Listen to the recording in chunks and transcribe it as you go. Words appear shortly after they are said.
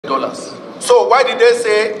So why did they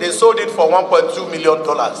say they sold it for $1.2 million?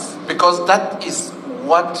 Because that is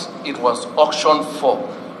what it was auctioned for.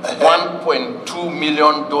 $1.2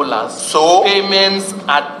 million. So payments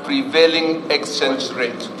at prevailing exchange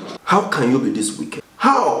rate. How can you be this wicked?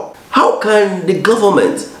 How can the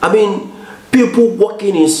government, people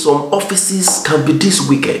working in some offices can be this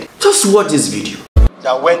wicked? Just watch this video.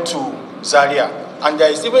 That went to Zaria, and there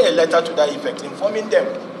is even a letter to that effect informing them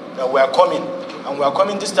that we are coming, and we are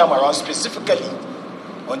coming this time around specifically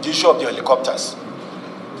on the issue of the helicopters.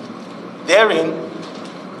 Therein,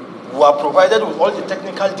 we are provided with all the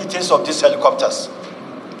technical details of these helicopters.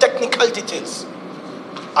 Technical details.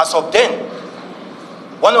 As of then,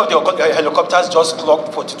 one of the helicopters just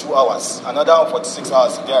clocked 42 hours, another one 46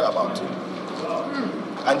 hours thereabout.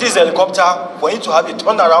 And this helicopter, for it to have a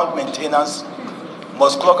turnaround maintenance,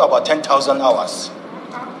 must clock about 10,000 hours.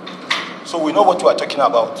 So we know what we are talking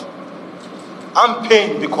about. I'm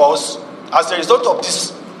paying because as a result of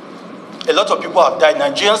this, a lot of people have died,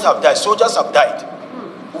 Nigerians have died, soldiers have died,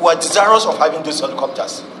 who are desirous of having these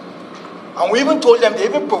helicopters. And we even told them, they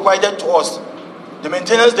even provided to us the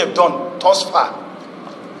maintenance they've done thus far.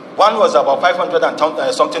 One was about 500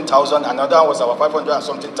 and something thousand, another one was about 500 and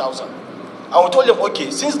something thousand. And we told them,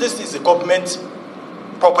 okay, since this is a government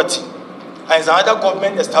property, and it's another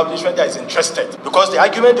government establishment that is interested, because the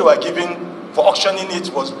argument they were giving for auctioning it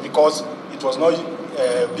was because it was not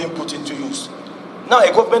being put into use. Now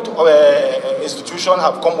a government institution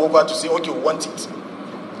have come over to say, okay, we want it.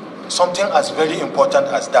 Something as very important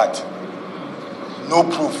as that. No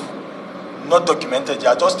proof, not documented. They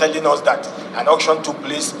are just telling us that an auction took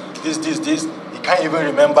place, this. You can't even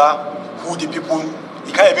remember who the people,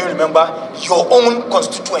 you can't even remember your own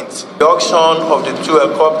constituents. The auction of the two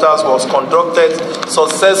helicopters was conducted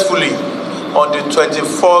successfully on the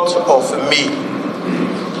 24th of May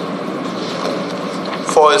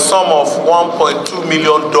for a sum of $1.2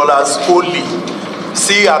 million only.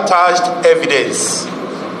 See attached evidence.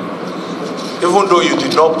 Even though you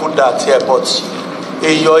did not put that here, but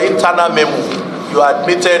in your internal memo, you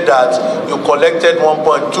admitted that you collected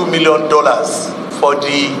 $1.2 million for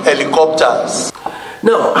the helicopters.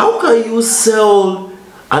 Now, how can you sell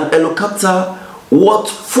an helicopter worth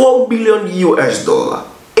 $4 million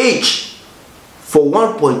each for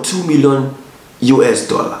 $1.2 million?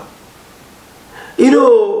 You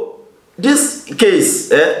know, this case,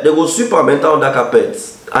 they will sweep our mental under carpet,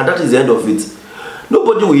 and that is the end of it.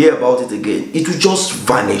 Nobody will hear about it again. It will just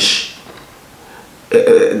vanish.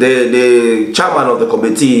 The chairman of the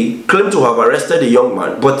committee claimed to have arrested a young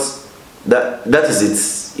man, but that is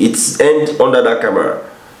it. It's end under that camera.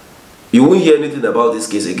 You won't hear anything about this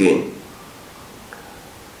case again.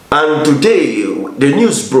 And today, the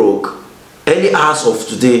news broke, early hours of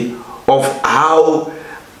today, of how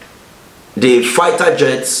the fighter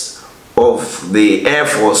jets of the Air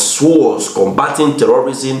Force who was combating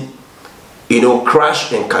terrorism,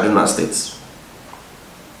 crashed in Kaduna State.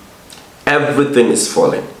 Everything is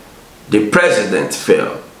falling. The president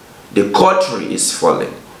fell. The country is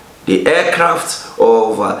falling. The aircraft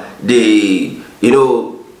of the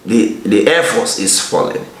Air Force is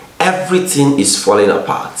falling. Everything is falling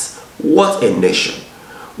apart. What a nation.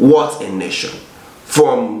 What a nation.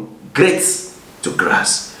 From grass to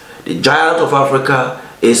grass. The giant of Africa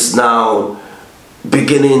is now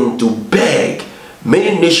beginning to beg.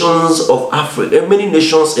 Many nations of Africa, many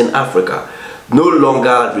nations in Africa no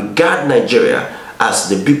longer regard Nigeria as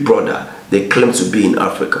the big brother they claim to be in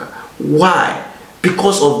Africa. Why?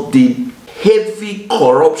 Because of the heavy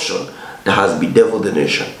corruption that has bedeviled the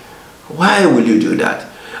nation. Why will you do that?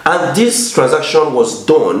 And this transaction was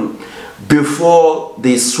done before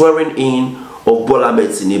the swearing in of Bola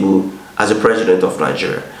Ahmed Tinubu as the president of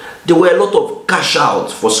Nigeria. There were a lot of cash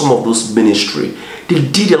out for some of those ministry. They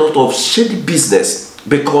did a lot of shady business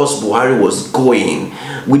because Buhari was going.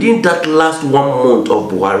 Within that last 1 month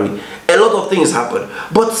of Buhari, a lot of things happened.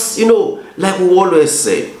 But, like we always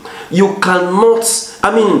say, you cannot,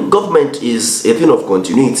 government is a thing of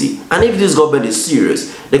continuity. And if this government is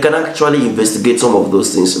serious, they can actually investigate some of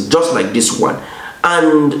those things, just like this one,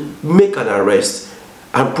 and make an arrest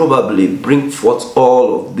and probably bring forth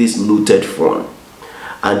all of this looted fund.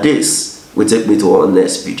 And this will take me to our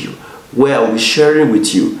next video, where I'll be sharing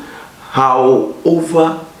with you how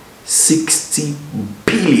over 60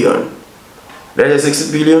 billion, that is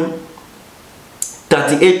 60 billion,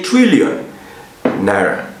 38 trillion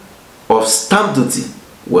naira of stamp duty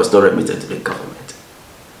was not remitted to the government.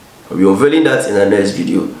 I'll be unveiling that in our next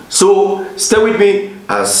video. So stay with me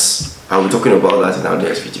as I'll be talking about that in our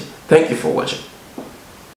next video. Thank you for watching.